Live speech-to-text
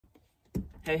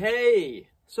Hey!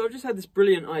 So I've just had this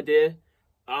brilliant idea.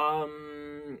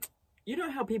 You know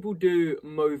how people do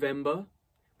Movember,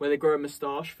 where they grow a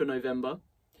moustache for November?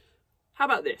 How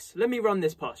about this? Let me run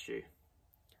this past you.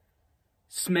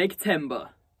 Smegtember.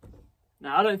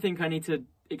 Now, I don't think I need to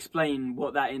explain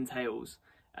what that entails.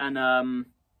 And,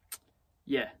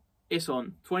 yeah, it's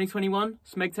on. 2021,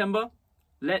 Smegtember.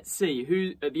 Let's see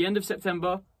who, at the end of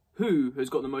September, who has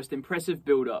got the most impressive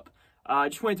build-up. I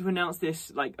just wanted to announce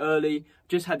this like early.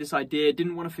 Just had this idea,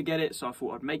 didn't want to forget it, so I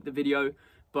thought I'd make the video.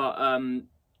 But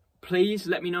please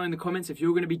let me know in the comments if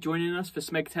you're going to be joining us for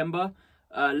Smegtember.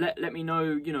 Let me know,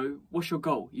 you know, what's your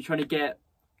goal? You trying to get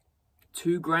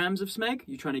 2 grams of Smeg?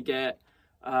 You trying to get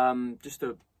just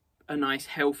a nice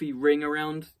healthy ring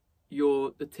around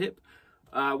the tip?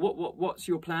 What's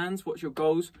your plans? What's your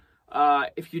goals?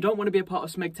 If you don't want to be a part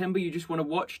of Smegtember, you just want to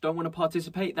watch, don't want to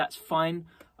participate, that's fine.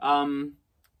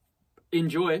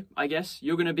 Enjoy, I guess.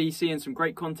 You're going to be seeing some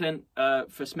great content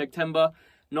for Smegtember.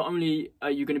 Not only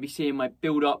are you going to be seeing my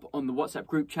build up on the WhatsApp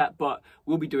group chat, but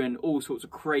we'll be doing all sorts of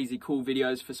crazy cool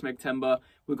videos for Smegtember.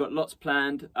 We've got lots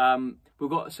planned. We've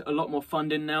got a lot more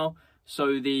funding now.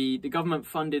 So the government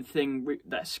funded thing,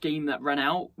 that scheme that ran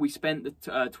out, we spent the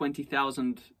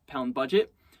 £20,000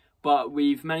 budget, but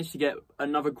we've managed to get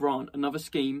another grant, another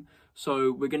scheme.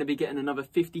 So we're going to be getting another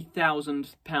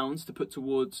 £50,000 to put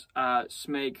towards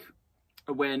Smeg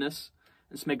awareness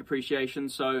and Smeg appreciation.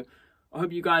 So I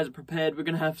hope you guys are prepared. We're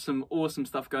going to have some awesome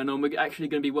stuff going on. We're actually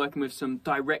going to be working with some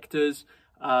directors,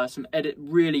 some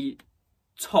really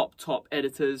top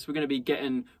editors. We're going to be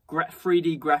getting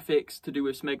 3D graphics to do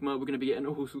with Smegma. We're going to be getting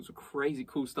all sorts of crazy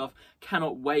cool stuff.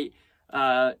 Cannot wait.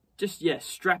 Just, yeah,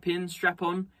 strap in, strap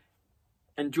on,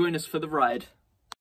 and join us for the ride.